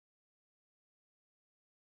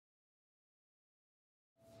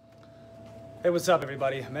Hey, what's up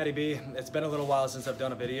everybody? Matty B. It's been a little while since I've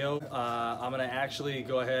done a video. I'm gonna actually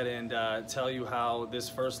go ahead and tell you how this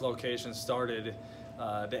first location started.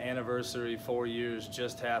 The anniversary 4 years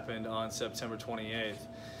just happened on September 28th.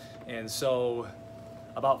 And so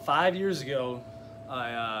about 5 years ago,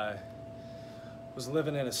 I was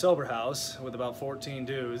living in a sober house with about 14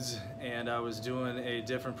 dudes, and I was doing a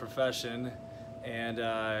different profession, and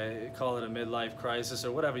call it a midlife crisis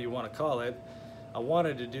or whatever you want to call it. I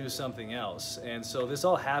wanted to do something else, and so this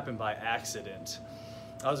all happened by accident.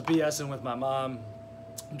 I was BSing with my mom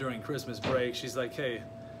during Christmas break. She's like, hey,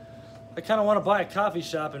 I kind of want to buy a coffee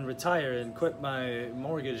shop and retire and quit my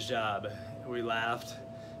mortgage job. We laughed,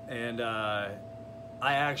 and I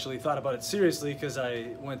actually thought about it seriously because I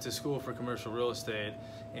went to school for commercial real estate,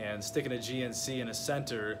 and sticking a GNC in a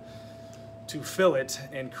center to fill it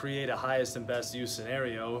and create a highest and best use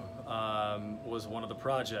scenario was one of the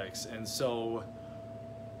projects. And so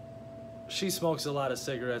she smokes a lot of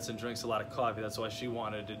cigarettes and drinks a lot of coffee. That's why she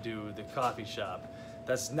wanted to do the coffee shop.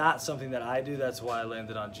 That's not something that I do. That's why I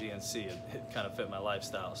landed on GNC. It kind of fit my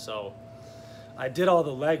lifestyle. So I did all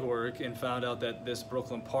the legwork and found out that this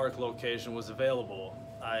Brooklyn Park location was available.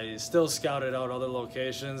 I still scouted out other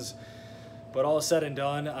locations, but all said and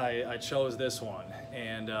done, I chose this one.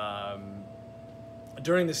 And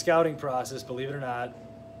during the scouting process, believe it or not,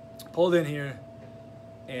 pulled in here,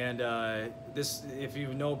 and this, if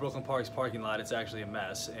you know Brooklyn Park's parking lot, it's actually a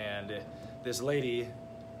mess. And this lady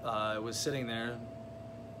was sitting there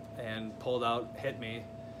and pulled out, hit me,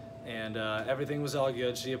 and everything was all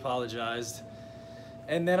good. She apologized.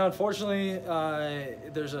 And then unfortunately,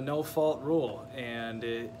 there's a no-fault rule,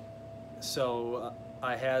 and so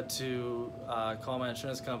I had to call my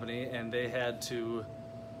insurance company, and they had to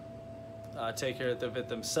take care of it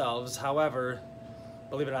themselves. However,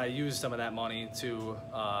 believe it or not, I used some of that money to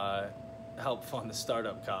help fund the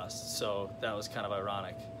startup costs, so that was kind of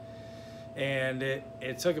ironic. And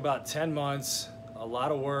it took about 10 months, a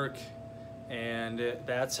lot of work, and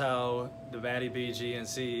that's how the MattyB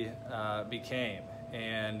GNC became.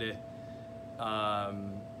 And a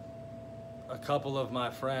couple of my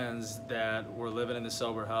friends that were living in the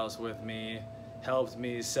sober house with me helped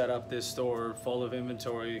me set up this store full of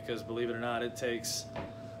inventory, because believe it or not, it takes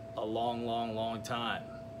a long time.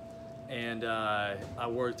 And I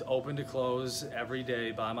worked open to close every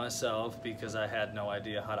day by myself because I had no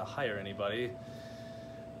idea how to hire anybody,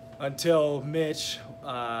 until Mitch,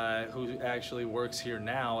 who actually works here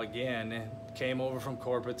now again, came over from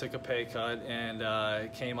corporate, took a pay cut,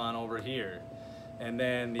 and came on over here. And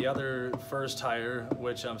then the other first hire,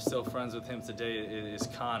 which I'm still friends with him today, is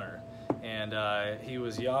Connor. And he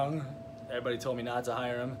was young. Everybody told me not to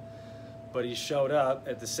hire him, but he showed up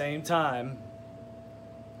at the same time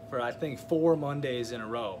for I think 4 Mondays in a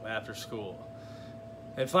row after school.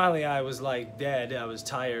 And finally I was like dead. I was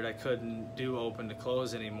tired. I couldn't do open to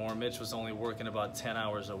close anymore. Mitch was only working about 10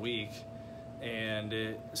 hours a week. And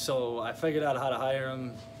so I figured out how to hire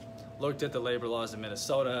him, looked at the labor laws in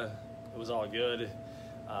Minnesota. It was all good.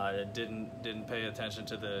 Didn't pay attention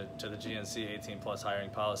to the GNC 18+ hiring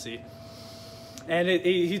policy. And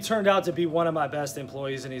he turned out to be one of my best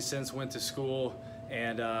employees, and he since went to school,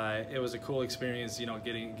 and it was a cool experience, you know,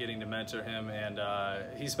 getting to mentor him. And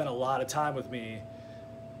he spent a lot of time with me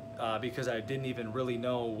because I didn't even really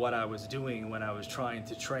know what I was doing when I was trying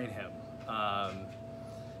to train him.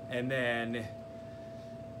 And then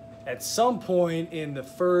at some point in the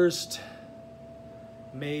first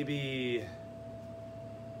maybe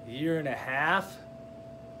year and a half,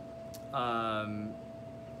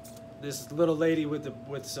 this little lady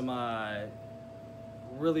with some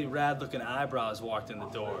really rad looking eyebrows walked in the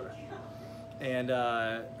door, and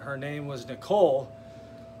her name was Nicole,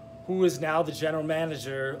 who is now the general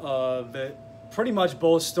manager of pretty much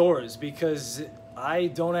both stores, because I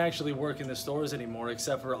don't actually work in the stores anymore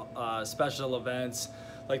except for special events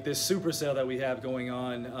like this super sale that we have going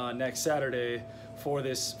on next Saturday for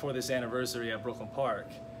this anniversary at Brooklyn Park.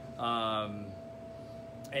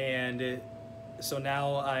 So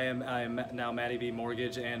now I am now Matty B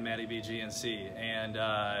Mortgage and Matty B GNC, and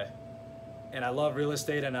I love real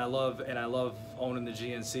estate, and I love owning the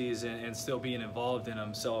GNCs and still being involved in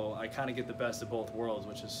them. So I kind of get the best of both worlds,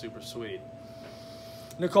 which is super sweet.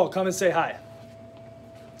 Nicole, come and say hi.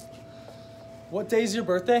 What day is your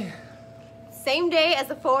birthday? Same day as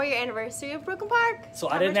the 4-year anniversary of Brooklyn Park. So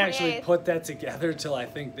I didn't actually put that together till I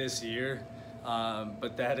think this year.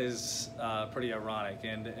 But that is pretty ironic,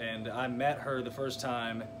 and I met her the first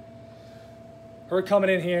time, her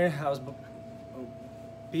coming in here. I was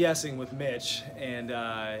BSing with Mitch, and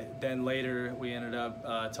then later we ended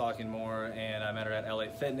up talking more, and I met her at LA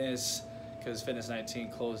Fitness, because Fitness 19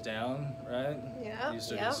 closed down, right? Yeah. Used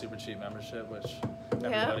to be a super cheap membership, which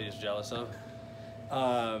everybody is jealous of.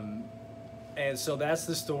 And so that's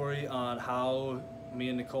the story on how me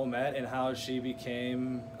and Nicole met and how she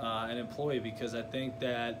became an employee, because I think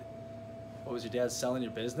that, what was your dad selling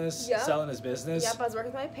your business? Yep. Selling his business? Yep, I was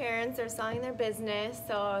working with my parents. They're selling their business,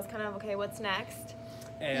 so I was kind of, okay, what's next?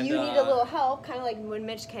 And, you need a little help, kind of like when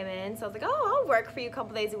Mitch came in. So I was like, oh, I'll work for you a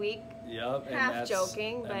couple days a week. Yep. Half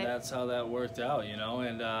joking, but... And that's how that worked out, you know?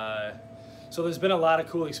 And so there's been a lot of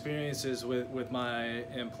cool experiences with my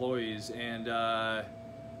employees. And,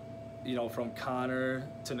 you know, from Connor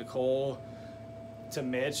to Nicole to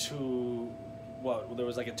Mitch, who... there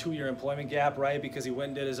was like a 2-year employment gap, right? Because he went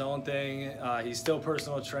and did his own thing. He still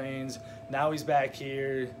personal trains. Now he's back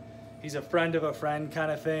here. He's a friend of a friend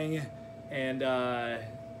kind of thing. And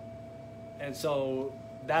so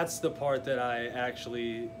that's the part that I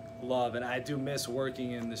actually love. And I do miss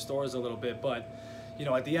working in the stores a little bit. But, you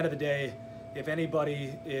know, at the end of the day, if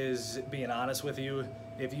anybody is being honest with you,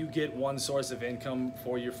 if you get one source of income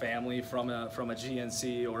for your family from a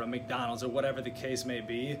GNC or a McDonald's or whatever the case may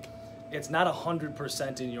be, it's not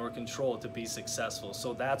 100% in your control to be successful.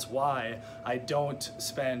 So that's why I don't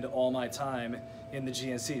spend all my time in the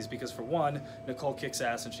GNCs, because for one, Nicole kicks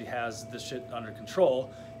ass and she has the shit under control.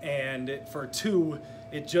 And for two,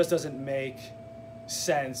 it just doesn't make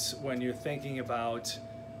sense when you're thinking about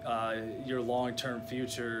your long-term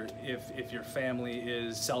future if your family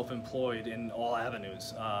is self-employed in all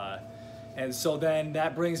avenues. And so then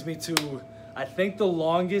that brings me to, I think, the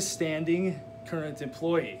longest standing current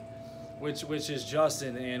employee, which is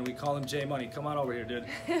Justin, and we call him J Money. Come on over here, dude.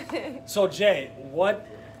 So Jay,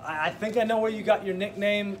 I think I know where you got your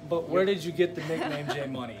nickname, but where did you get the nickname J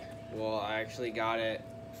Money? Well, I actually got it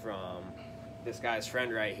from this guy's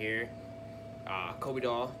friend right here, Kobe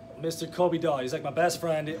Dahl. Mr. Kobe Dahl. He's like my best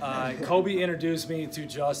friend. Kobe introduced me to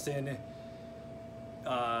Justin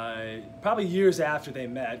probably years after they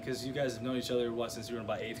met, because you guys have known each other, since you were in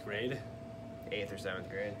about 8th grade? 8th or 7th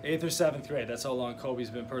grade. 8th or 7th grade. That's how long Kobe's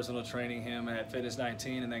been personal training him at Fitness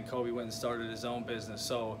 19, and then Kobe went and started his own business.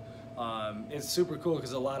 So it's super cool,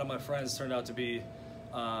 because a lot of my friends turned out to be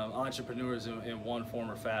entrepreneurs in one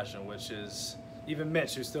form or fashion, which is even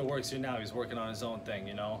Mitch, who still works here now. He's working on his own thing,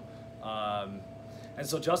 you know. And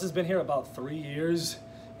so Justin's been here about 3 years,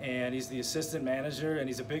 and he's the assistant manager, and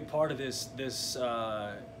he's a big part of this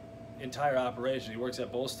entire operation. He works at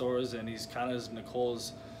both stores, and he's kind of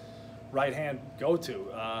Nicole's right-hand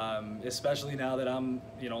go-to, especially now that I'm,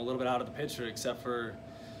 you know, a little bit out of the picture, except for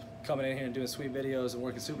coming in here and doing sweet videos and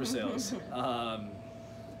working super sales.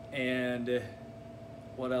 And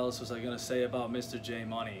what else was I gonna say about Mr. J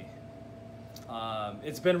Money?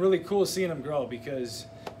 It's been really cool seeing him grow, because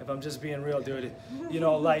if I'm just being real, dude, you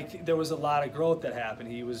know, like, there was a lot of growth that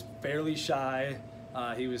happened. He was fairly shy.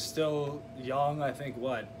 He was still young, I think,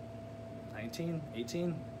 what, 19,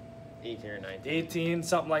 18? 18 or 19. 18,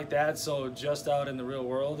 something like that, so just out in the real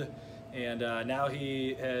world. And now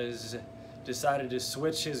he has decided to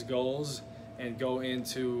switch his goals and go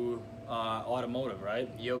into automotive, right?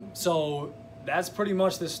 Yep. So that's pretty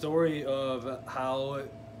much the story of how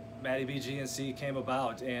Matty B GNC came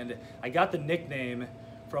about. And I got the nickname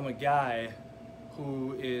from a guy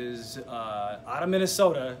who is out of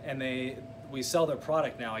Minnesota, and we sell their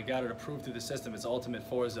product now. I got it approved through the system. It's Ultimate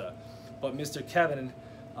Forza. But Mr. Kevin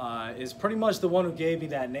is pretty much the one who gave me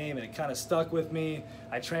that name, and it kind of stuck with me.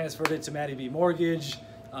 I transferred it to Matty B Mortgage,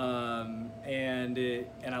 and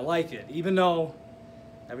I like it, even though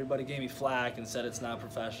everybody gave me flack and said it's not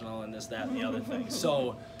professional and this, that, and the other thing.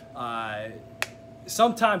 So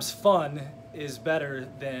sometimes fun is better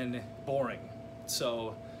than boring.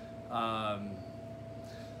 So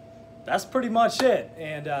that's pretty much it.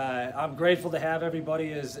 And I'm grateful to have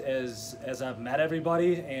everybody as I've met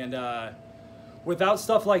everybody. And without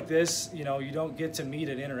stuff like this, you know, you don't get to meet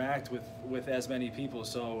and interact with as many people.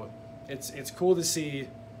 So it's cool to see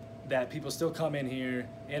that people still come in here,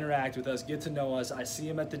 interact with us, get to know us. I see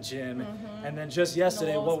them at the gym. And then just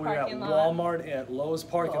yesterday, we were at Walmart, at Lowe's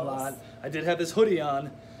parking lot. I did have this hoodie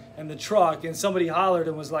on and the truck, and somebody hollered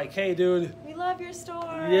and was like, hey, dude. We love your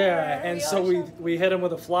store. Yeah, and so we hit him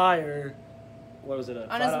with a flyer. What was it?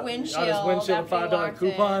 On his windshield. On his windshield, a $5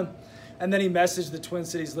 coupon. And then he messaged the Twin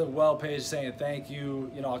Cities Live Well page saying, thank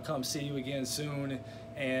you, you know, I'll come see you again soon.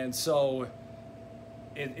 And so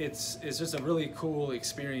it's just a really cool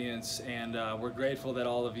experience, and we're grateful that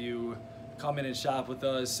all of you come in and shop with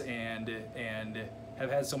us and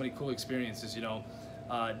have had so many cool experiences. You know,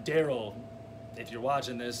 Daryl, if you're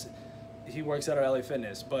watching this, he works at our LA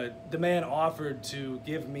Fitness, but the man offered to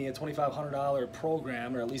give me a $2,500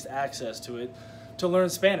 program, or at least access to it, to learn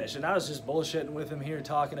Spanish, and I was just bullshitting with him here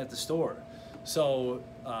talking at the store. So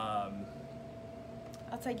I'll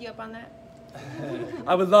take you up on that.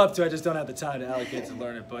 I would love to. I just don't have the time to allocate to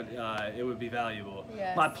learn it, but it would be valuable.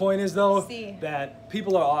 Yes. My point is, though, See. that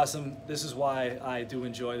people are awesome. This is why I do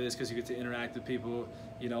enjoy this, because you get to interact with people.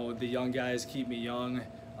 You know, the young guys keep me young.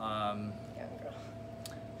 Young girl.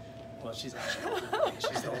 Well, she's actually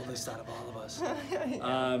she's the oldest out of all of us.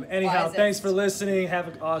 Anyhow, Wisest. thanks for listening. Have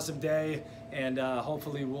an awesome day, and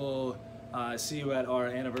hopefully we'll see you at our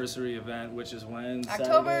anniversary event, which is when?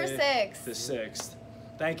 October Saturday, 6th. The 6th.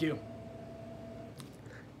 Thank you.